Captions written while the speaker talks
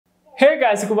Hey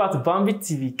guys, welcome back to Bambi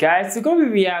TV. Guys, we're going to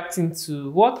be reacting to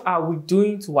what are we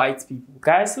doing to white people.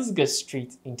 Guys, let's get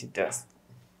straight into this.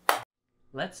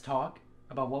 Let's talk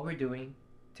about what we're doing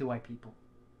to white people.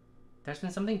 There's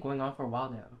been something going on for a while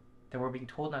now that we're being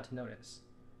told not to notice.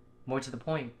 More to the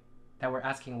point, that we're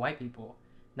asking white people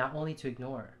not only to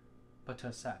ignore, but to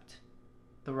accept.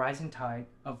 The rising tide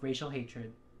of racial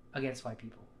hatred against white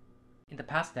people. In the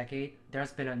past decade, there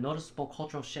has been a noticeable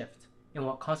cultural shift in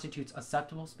what constitutes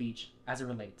acceptable speech as it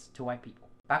relates to white people.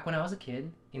 Back when I was a kid,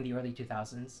 in the early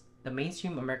 2000s, the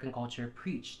mainstream American culture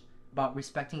preached about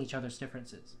respecting each other's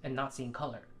differences and not seeing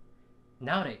color.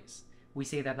 Nowadays, we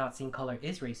say that not seeing color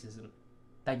is racism,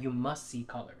 that you must see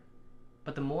color.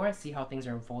 But the more I see how things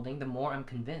are unfolding, the more I'm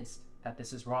convinced that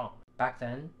this is wrong. Back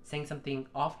then, saying something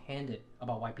offhanded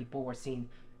about white people were seen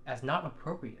as not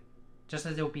appropriate, just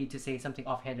as it would be to say something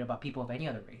offhanded about people of any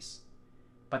other race.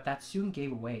 But that soon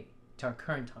gave way to our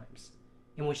current times,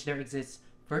 in which there exists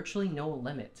virtually no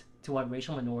limit to what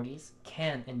racial minorities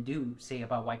can and do say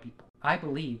about white people. I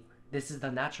believe this is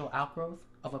the natural outgrowth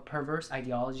of a perverse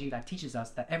ideology that teaches us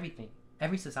that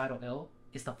every societal ill,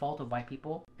 is the fault of white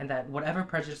people, and that whatever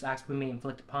prejudice acts we may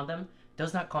inflict upon them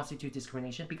does not constitute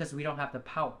discrimination because we don't have the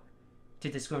power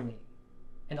to discriminate.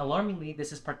 And alarmingly,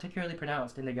 this is particularly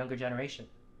pronounced in the younger generation.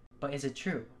 But is it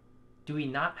true? Do we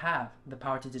not have the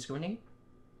power to discriminate?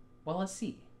 Well, let's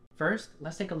see. First,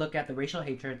 let's take a look at the racial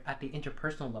hatred at the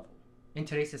interpersonal level. In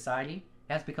today's society,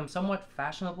 it has become somewhat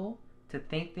fashionable to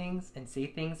think things and say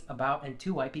things about and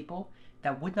to white people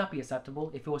that would not be acceptable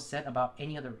if it was said about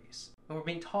any other race. And we're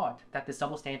being taught that this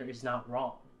double standard is not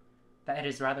wrong, that it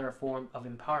is rather a form of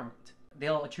empowerment.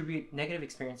 They'll attribute negative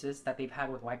experiences that they've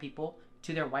had with white people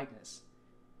to their whiteness.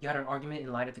 You had an argument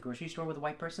in line at the grocery store with a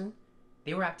white person?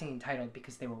 They were acting entitled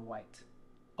because they were white.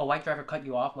 A white driver cut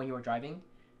you off when you were driving?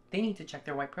 They need to check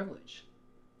their white privilege.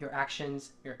 Your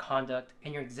actions, your conduct,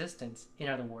 and your existence, in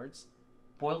other words,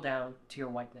 boil down to your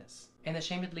whiteness. And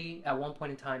ashamedly, at one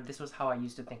point in time, this was how I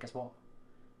used to think as well.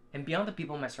 And beyond the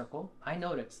people in my circle, I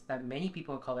noticed that many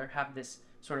people of color have this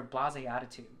sort of blasé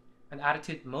attitude, an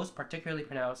attitude most particularly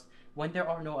pronounced when there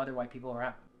are no other white people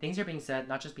around. Things are being said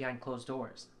not just behind closed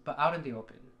doors, but out in the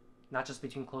open, not just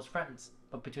between close friends,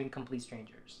 but between complete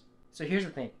strangers. So here's the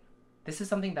thing. This is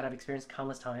something that I've experienced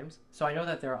countless times, so I know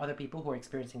that there are other people who are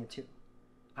experiencing it too.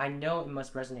 I know it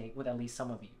must resonate with at least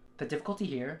some of you. The difficulty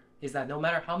here is that no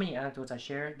matter how many anecdotes I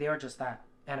share, they are just that,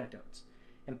 anecdotes.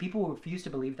 And people who refuse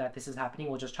to believe that this is happening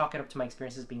will just chalk it up to my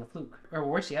experiences being a fluke. Or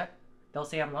worse yet, they'll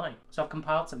say I'm lying. So I've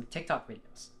compiled some TikTok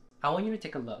videos. I want you to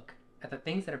take a look at the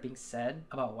things that are being said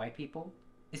about white people,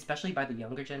 especially by the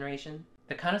younger generation,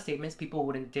 the kind of statements people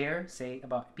wouldn't dare say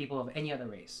about people of any other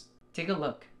race. Take a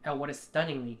look at what is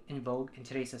stunningly in vogue in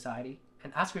today's society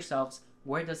and ask yourselves,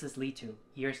 where does this lead to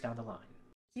years down the line?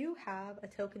 You have a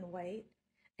token white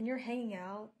and you're hanging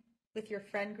out with your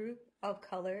friend group of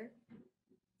color.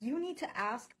 You need to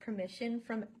ask permission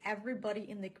from everybody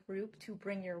in the group to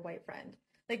bring your white friend.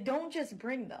 Like, don't just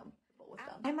bring them.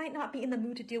 I might not be in the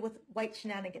mood to deal with white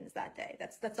shenanigans that day.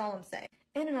 That's all I'm saying.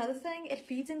 And another thing, it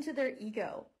feeds into their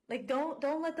ego. Like,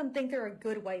 don't let them think they're a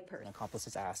good white person.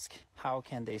 Accomplices ask, how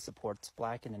can they support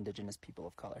Black and Indigenous people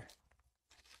of color?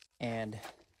 And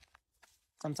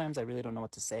sometimes I really don't know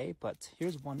what to say, but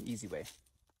here's one easy way.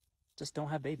 Just don't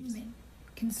have babies. Women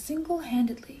can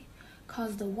single-handedly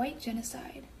cause the white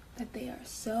genocide that they are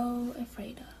so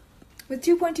afraid of. With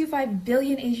 2.25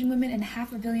 billion Asian women and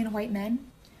 500 million white men,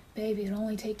 baby, it'll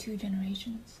only take 2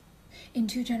 generations. In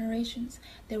 2 generations,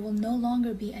 there will no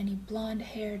longer be any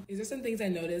blonde-haired. These are some things I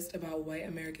noticed about white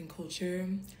American culture.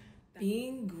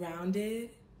 Being grounded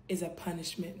is a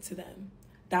punishment to them.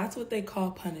 That's what they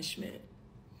call punishment.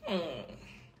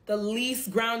 The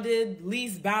least grounded,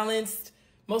 least balanced,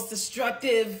 most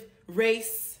destructive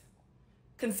race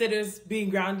considers being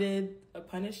grounded a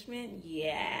punishment?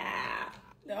 Yeah.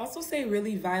 They also say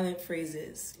really violent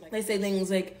phrases. They say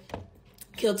things like,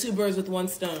 kill 2 birds with 1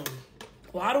 stone.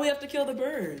 Why do we have to kill the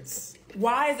birds?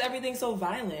 Why is everything so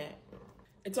violent?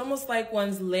 It's almost like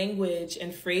one's language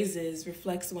and phrases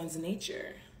reflects one's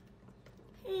nature.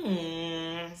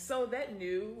 So that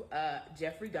new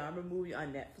Jeffrey Dahmer movie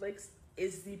on Netflix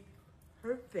is the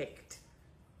perfect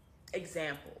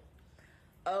example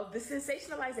of the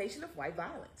sensationalization of white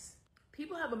violence.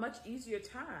 People have a much easier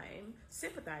time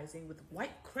sympathizing with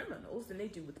white criminals than they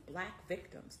do with Black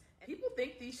victims. People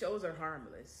think these shows are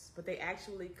harmless, but they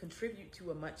actually contribute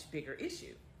to a much bigger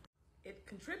issue. It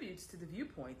contributes to the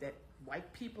viewpoint that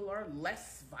white people are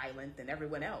less violent than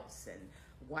everyone else, and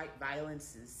white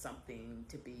violence is something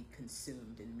to be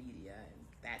consumed in media, and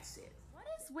that's it. What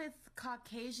is with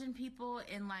Caucasian people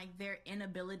and like their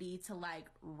inability to like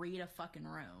read a fucking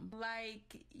room.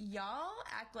 Like, y'all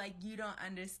act like you don't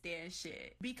understand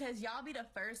shit because y'all be the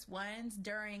first ones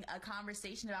during a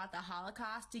conversation about the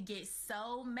Holocaust to get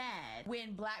so mad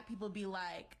when black people be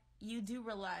like, you do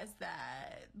realize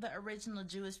that the original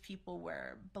Jewish people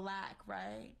were black,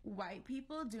 right? White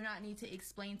people do not need to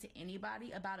explain to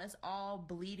anybody about us all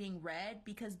bleeding red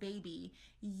because, baby,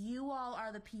 you all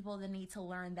are the people that need to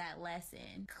learn that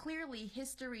lesson. Clearly,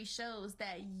 history shows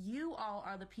that you all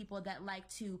are the people that like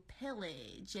to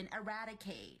pillage and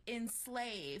eradicate,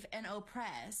 enslave and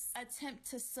oppress, attempt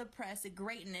to suppress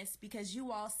greatness because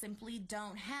you all simply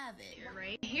don't have it.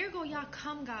 Right? Here go y'all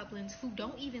cum goblins who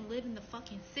don't even live in the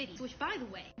fucking city. Which, by the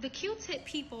way, the Q-tip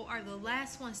people are the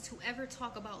last ones to ever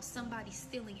talk about somebody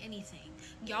stealing anything.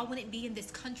 Y'all wouldn't be in this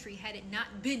country had it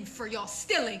not been for y'all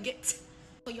stealing it.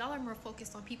 So y'all are more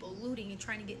focused on people looting and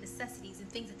trying to get necessities and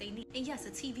things that they need. And yes,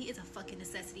 a TV is a fucking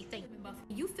necessity thing.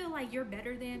 You feel like you're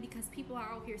better than because people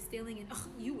are out here stealing and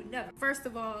you would never. First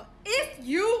of all, if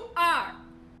you are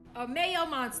a Mayo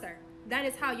monster, that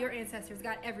is how your ancestors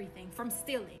got everything, from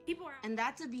stealing. And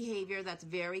that's a behavior that's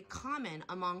very common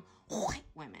among white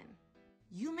women.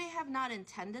 You may have not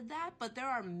intended that, but there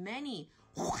are many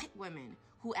white women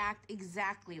who act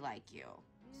exactly like you.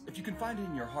 If you can find it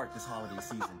in your heart this holiday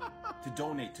season to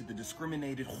donate to the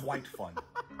Discriminated White Fund,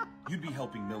 you'd be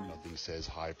helping millions. Nothing says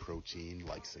high protein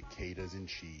like cicadas and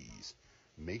cheese.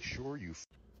 Make sure you...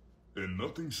 And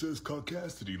nothing says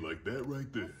caucasity like that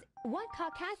right there. What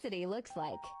caucasity looks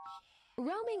like.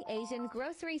 Roaming Asian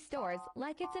grocery stores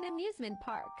like it's an amusement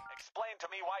park. Explain to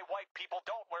me why white people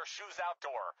don't wear shoes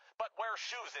outdoor, but wear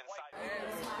shoes inside.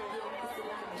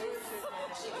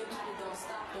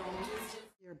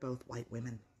 We are both white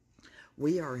women.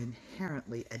 We are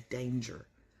inherently a danger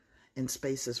in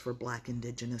spaces for Black,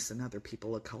 Indigenous, and other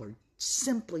people of color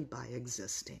simply by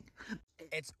existing.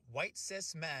 It's white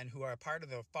cis men who are a part of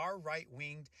the far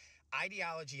right-winged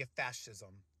ideology of fascism.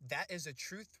 That is a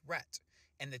true threat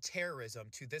and the terrorism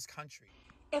to this country.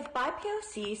 If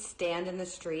BIPOC stand in the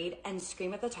street and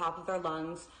scream at the top of their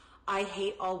lungs, I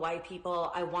hate all white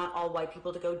people, I want all white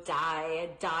people to go die,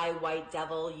 die white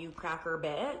devil, you cracker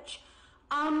bitch,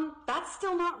 that's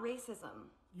still not racism.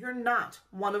 You're not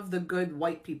one of the good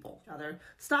white people.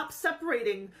 Stop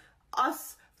separating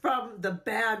us from the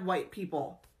bad white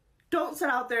people. Don't sit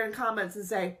out there in comments and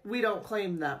say, we don't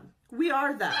claim them. We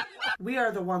are them. We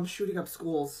are the ones shooting up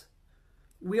schools.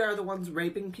 We are the ones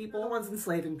raping people, the ones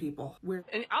enslaving people.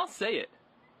 And I'll say it.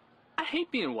 I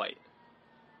hate being white.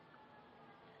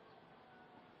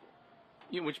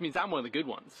 Which means I'm one of the good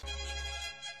ones.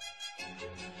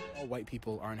 All white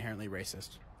people are inherently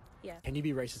racist. Yeah. Can you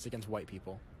be racist against white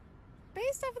people?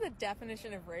 Based off of the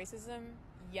definition of racism,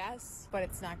 yes, but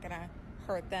it's not gonna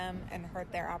hurt them and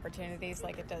hurt their opportunities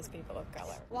like it does people of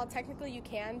color. While technically you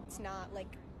can, it's not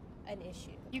like an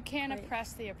issue. You can't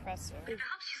oppress the oppressor. It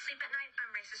helps you sleep at night.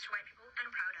 I'm racist to white people and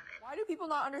I'm proud of it. Why do people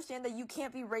not understand that you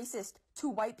can't be racist to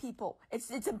white people? It's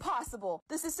impossible.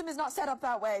 The system is not set up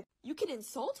that way. You can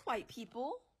insult white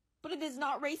people, but it is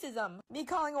not racism. Me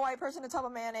calling a white person a tub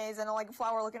of mayonnaise and a like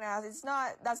flower looking ass,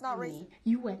 that's not racist.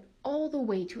 You went all the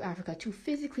way to Africa to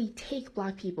physically take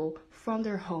black people from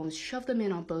their homes, shove them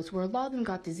in on boats where a lot of them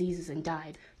got diseases and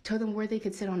died, told them where they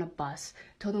could sit on a bus,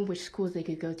 told them which schools they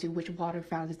could go to, which water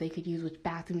fountains they could use, which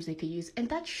bathrooms they could use, and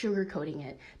that's sugarcoating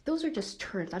it. Those are just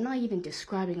terms. I'm not even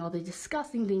describing all the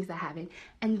disgusting things that happen,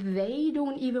 and they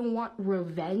don't even want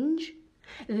revenge.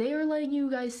 They are letting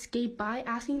you guys skate by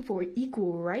asking for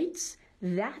equal rights.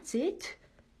 That's it?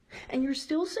 And you're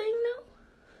still saying no?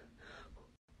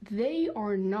 They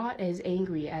are not as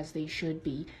angry as they should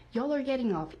be. Y'all are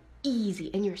getting off easy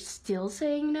and you're still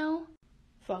saying no?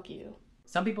 Fuck you.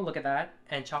 Some people look at that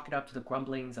and chalk it up to the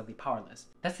grumblings of the powerless.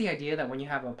 That's the idea that when you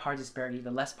have a power disparity, the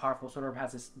less powerful sort of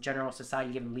has this general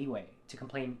society given leeway to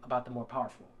complain about the more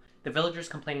powerful. The villagers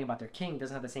complaining about their king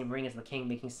doesn't have the same ring as the king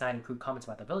making snide and crude comments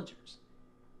about the villagers.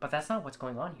 But that's not what's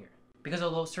going on here. Because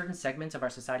although certain segments of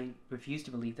our society refuse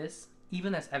to believe this,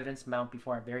 even as evidence mount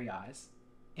before our very eyes,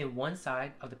 in one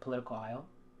side of the political aisle,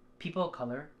 people of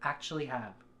color actually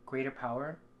have greater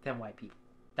power than white people.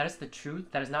 That is the truth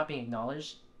that is not being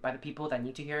acknowledged by the people that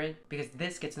need to hear it, because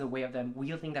this gets in the way of them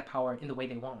wielding that power in the way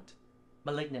they want,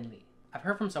 malignantly. I've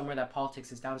heard from somewhere that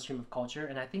politics is downstream of culture,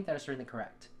 and I think that is certainly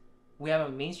correct. We have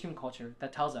a mainstream culture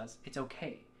that tells us it's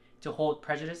okay to hold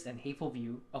prejudice and hateful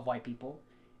view of white people,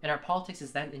 and our politics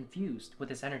is then infused with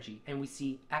this energy, and we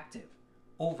see active,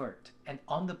 overt, and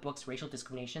on-the-books racial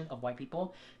discrimination of white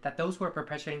people that those who are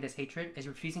perpetuating this hatred is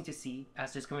refusing to see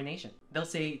as discrimination. They'll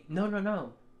say,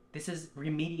 no, this is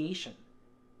remediation.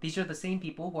 These are the same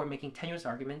people who are making tenuous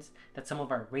arguments that some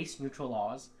of our race-neutral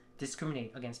laws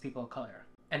discriminate against people of color.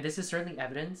 And this is certainly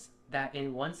evidence that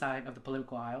in one side of the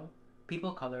political aisle, people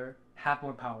of color have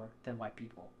more power than white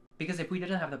people. Because if we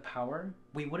didn't have the power,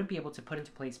 we wouldn't be able to put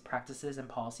into place practices and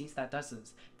policies that does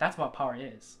this. That's what power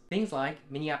is. Things like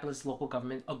Minneapolis local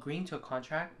government agreeing to a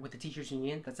contract with the teachers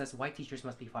union that says white teachers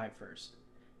must be fired first.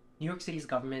 New York City's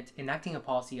government enacting a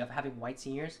policy of having white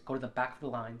seniors go to the back of the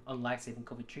line on life-saving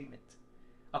COVID treatment.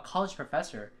 A college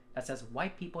professor that says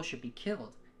white people should be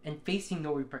killed and facing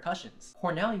no repercussions.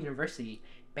 Cornell University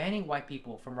banning white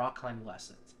people from rock climbing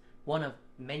lessons. One of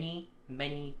many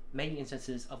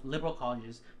instances of liberal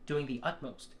colleges doing the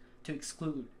utmost to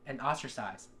exclude and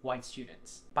ostracize white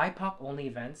students. BIPOC only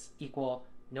events equal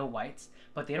no whites,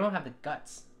 but they don't have the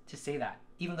guts to say that,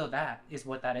 even though that is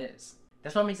what that is.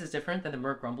 That's what makes us different than the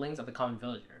mere grumblings of the common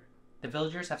villager. The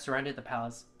villagers have surrounded the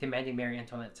palace, demanding Marie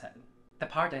Antoinette's head. The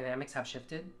power dynamics have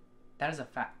shifted. That is a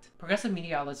fact. Progressive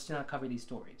media outlets do not cover these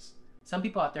stories. Some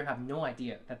people out there have no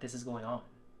idea that this is going on.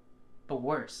 But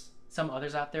worse, some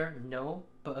others out there know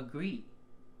but agree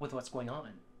with what's going on.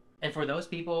 And for those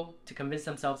people to convince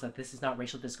themselves that this is not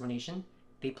racial discrimination,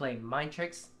 they play mind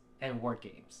tricks and word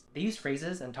games. They use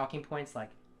phrases and talking points like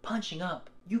punching up.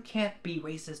 You can't be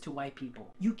racist to white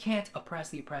people. You can't oppress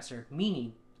the oppressor,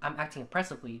 meaning I'm acting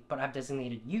oppressively, but I've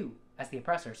designated you as the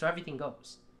oppressor, so everything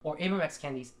goes. Or Ibram X.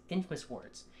 Kendi's infamous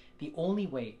words, the only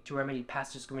way to remedy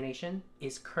past discrimination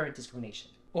is current discrimination.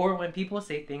 Or when people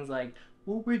say things like,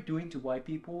 what we're doing to white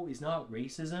people is not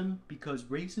racism because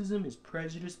racism is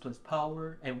prejudice plus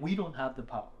power and we don't have the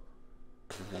power.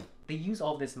 They use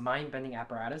all this mind-bending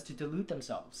apparatus to delude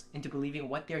themselves into believing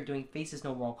what they're doing faces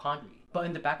no moral quandary. But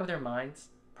in the back of their minds,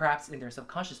 perhaps in their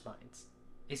subconscious minds,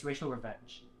 is racial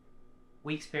revenge.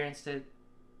 We experienced it,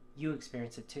 you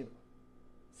experienced it too.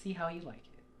 See how you like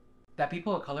it. That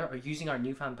people of color are using our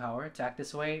newfound power to act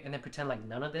this way and then pretend like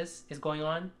none of this is going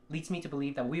on leads me to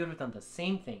believe that we would have done the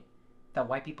same thing that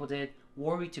white people did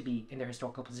were we to be in their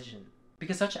historical position.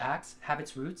 Because such acts have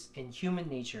its roots in human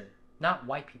nature, not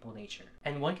white people nature.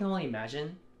 And one can only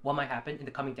imagine what might happen in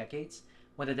the coming decades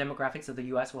when the demographics of the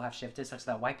US will have shifted such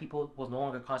that white people will no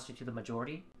longer constitute the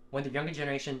majority, when the younger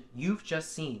generation you've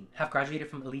just seen have graduated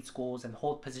from elite schools and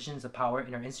hold positions of power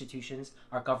in our institutions,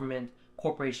 our government,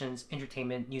 corporations,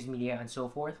 entertainment, news media, and so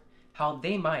forth, how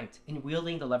they might, in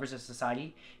wielding the levers of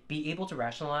society, be able to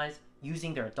rationalize,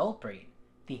 using their adult brain,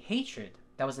 the hatred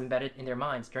that was embedded in their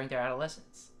minds during their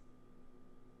adolescence.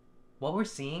 What we're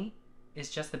seeing is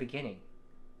just the beginning.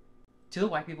 To the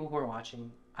white people who are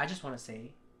watching, I just want to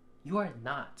say, you are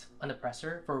not an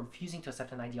oppressor for refusing to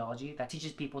accept an ideology that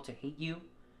teaches people to hate you,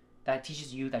 that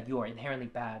teaches you that you are inherently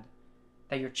bad,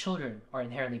 that your children are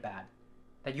inherently bad,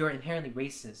 that you are inherently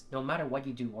racist no matter what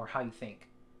you do or how you think,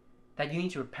 that you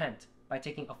need to repent by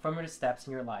taking affirmative steps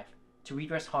in your life to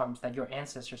redress harms that your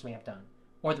ancestors may have done,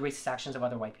 or the racist actions of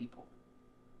other white people.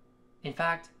 In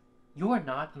fact, you are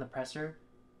not an oppressor,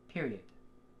 period.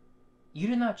 You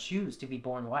did not choose to be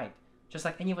born white, just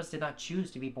like any of us did not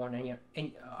choose to be born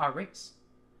in our race.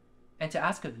 And to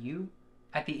ask of you,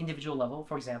 at the individual level,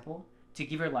 for example, to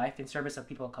give your life in service of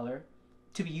people of color,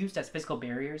 to be used as physical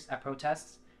barriers at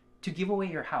protests, to give away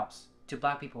your house to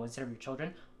black people instead of your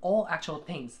children, all actual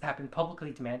things that have been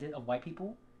publicly demanded of white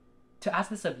people, to ask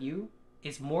this of you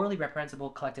is morally reprehensible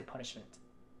collective punishment.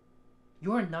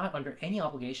 You are not under any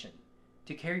obligation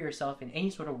to carry yourself in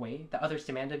any sort of way that others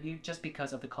demand of you just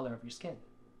because of the color of your skin.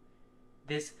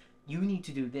 This, you need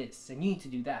to do this and you need to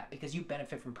do that because you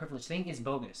benefit from privilege thing is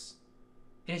bogus.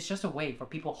 It is just a way for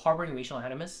people harboring racial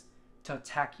animus to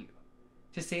attack you,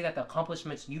 to say that the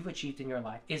accomplishments you've achieved in your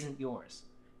life isn't yours,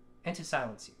 and to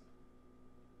silence you.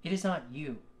 It is not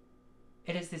you.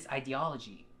 It is this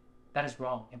ideology that is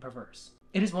wrong and perverse.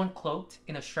 It is one cloaked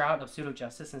in a shroud of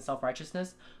pseudo-justice and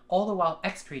self-righteousness, all the while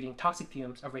excreting toxic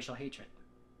fumes of racial hatred.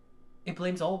 It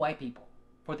blames all white people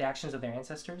for the actions of their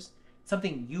ancestors,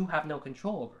 something you have no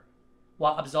control over,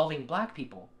 while absolving black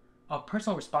people of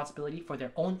personal responsibility for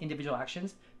their own individual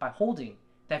actions by holding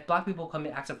that if black people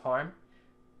commit acts of harm,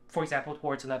 for example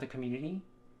towards another community,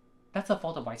 that's the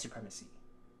fault of white supremacy.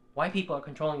 White people are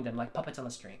controlling them like puppets on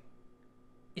a string.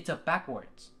 It's a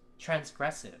backwards,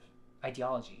 transgressive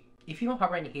ideology. If you don't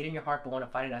harbor any hate in your heart but want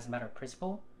to fight it as a matter of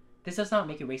principle, this does not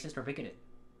make you racist or bigoted.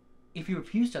 If you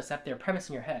refuse to accept their premise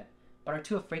in your head, but are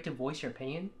too afraid to voice your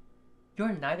opinion,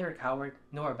 you're neither a coward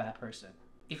nor a bad person.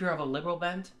 If you're of a liberal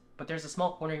bent, but there's a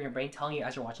small corner in your brain telling you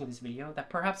as you're watching this video that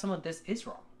perhaps some of this is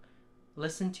wrong,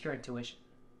 listen to your intuition.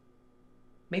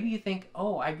 Maybe you think,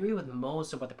 oh, I agree with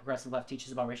most of what the progressive left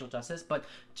teaches about racial justice, but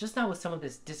just not with some of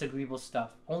this disagreeable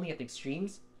stuff, only at the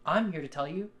extremes. I'm here to tell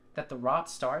you that the rot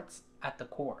starts at the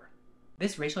core.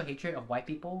 This racial hatred of white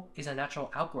people is a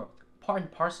natural outgrowth, part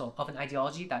and parcel of an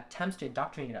ideology that attempts to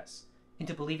indoctrinate us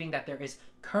into believing that there is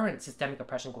current systemic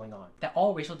oppression going on, that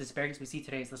all racial disparities we see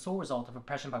today is the sole result of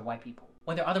oppression by white people,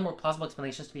 when there are other more plausible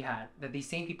explanations to be had that these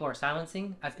same people are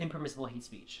silencing as impermissible hate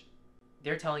speech.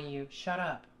 They're telling you, shut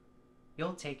up,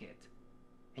 you'll take it,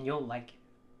 and you'll like it.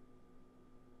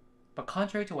 But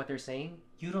contrary to what they're saying,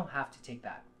 you don't have to take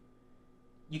that.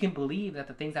 You can believe that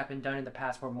the things that have been done in the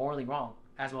past were morally wrong,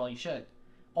 as well you should,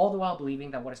 all the while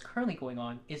believing that what is currently going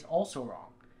on is also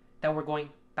wrong, that we're going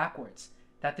backwards,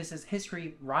 that this is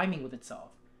history rhyming with itself.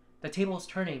 The table is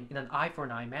turning in an eye for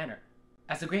an eye manner.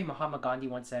 As the great Mahatma Gandhi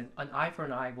once said, an eye for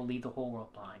an eye will leave the whole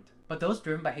world blind. But those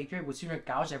driven by hatred would sooner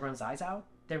gouge everyone's eyes out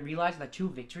than realize that true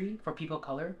victory for people of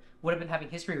color would have been having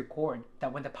history record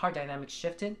that when the power dynamics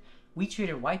shifted, we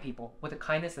treated white people with a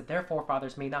kindness that their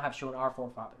forefathers may not have shown our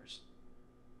forefathers.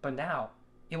 But now,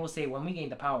 it will say when we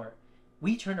gained the power,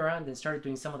 we turned around and started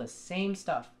doing some of the same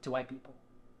stuff to white people.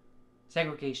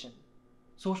 Segregation,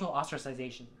 social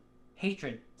ostracization,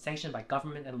 hatred sanctioned by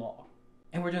government and law.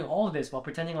 And we're doing all of this while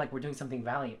pretending like we're doing something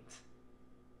valiant.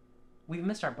 We've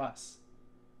missed our bus.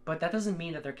 But that doesn't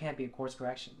mean that there can't be a course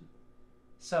correction.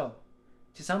 So,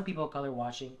 to some people of color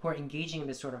watching who are engaging in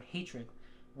this sort of hatred,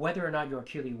 whether or not you're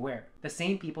acutely aware, the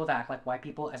same people that act like white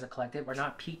people as a collective are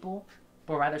not people,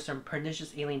 but rather some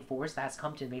pernicious alien force that has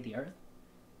come to invade the earth.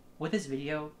 With this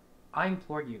video, I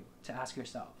implore you to ask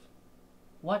yourself,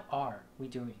 what are we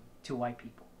doing to white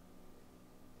people?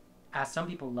 As some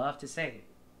people love to say,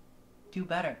 do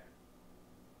better.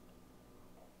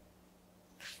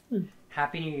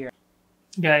 Happy New Year.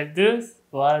 Guys, this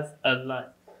was a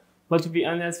lot. But to be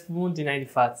honest, we won't deny the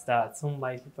fact that some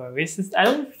white people are racist. I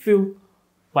don't feel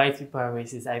white people are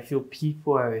racist. I feel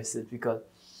people are racist because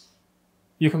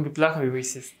you can be black and be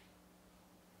racist.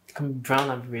 You can be brown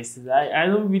and be racist. I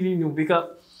don't really know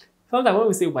because sometimes when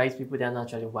we say white people, they're not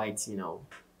actually white, you know.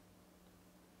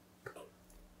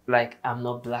 Like, I'm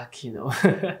not black, you know.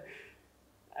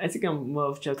 I think I'm more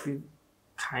of chocolate,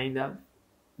 kind of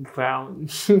brown.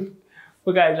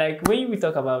 But guys, like, when we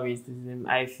talk about racism,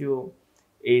 I feel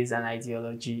it's an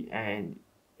ideology and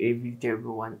a really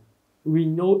terrible one. We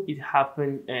know it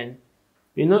happened and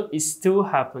we know it still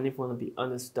happened if we want to be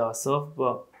honest with ourselves,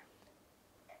 but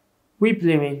we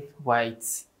blaming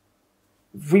whites.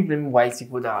 We blame white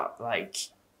people that, like,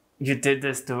 you did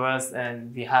this to us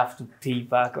and we have to pay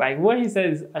back. Like, what he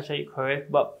said is actually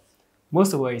correct, but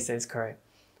most of what he said is correct.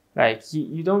 Like,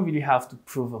 you don't really have to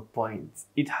prove a point.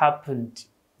 It happened.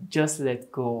 Just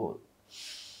let go.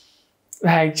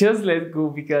 Like, just let go,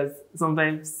 because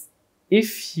sometimes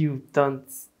if you don't,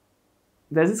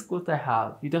 there's this quote I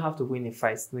have, you don't have to win a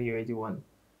fight to know you already won.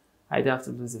 I don't have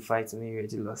to lose a fight to know you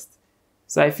already lost.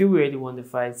 So I feel we already won the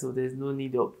fight, so there's no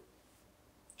need of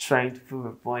trying to prove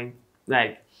a point.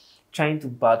 Like, trying to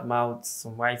badmouth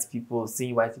some white people,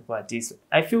 saying white people are this.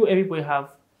 I feel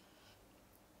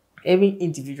every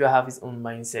individual have his own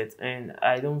mindset, and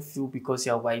I don't feel because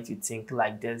you're white you think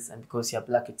like this, and because you're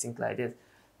black you think like this.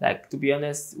 Like, to be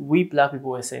honest, we black people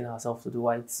were selling ourselves to the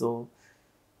white, so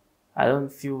I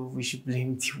don't feel we should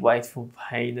blame the white for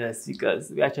buying us, because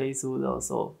we actually sold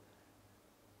ourselves.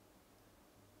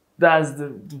 That's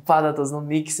the part that does not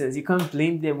make sense. You can't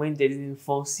blame them when they didn't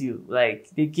force you. Like,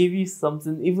 they gave you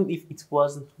something, even if it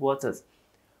wasn't worth it.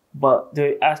 But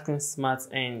they're acting smart,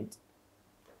 and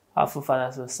our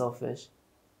forefathers were selfish.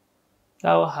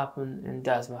 That will happen, and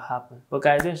that's what happened. But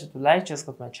guys, don't forget to like,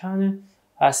 subscribe to my channel.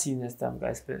 I'll see you next time,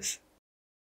 guys. Peace.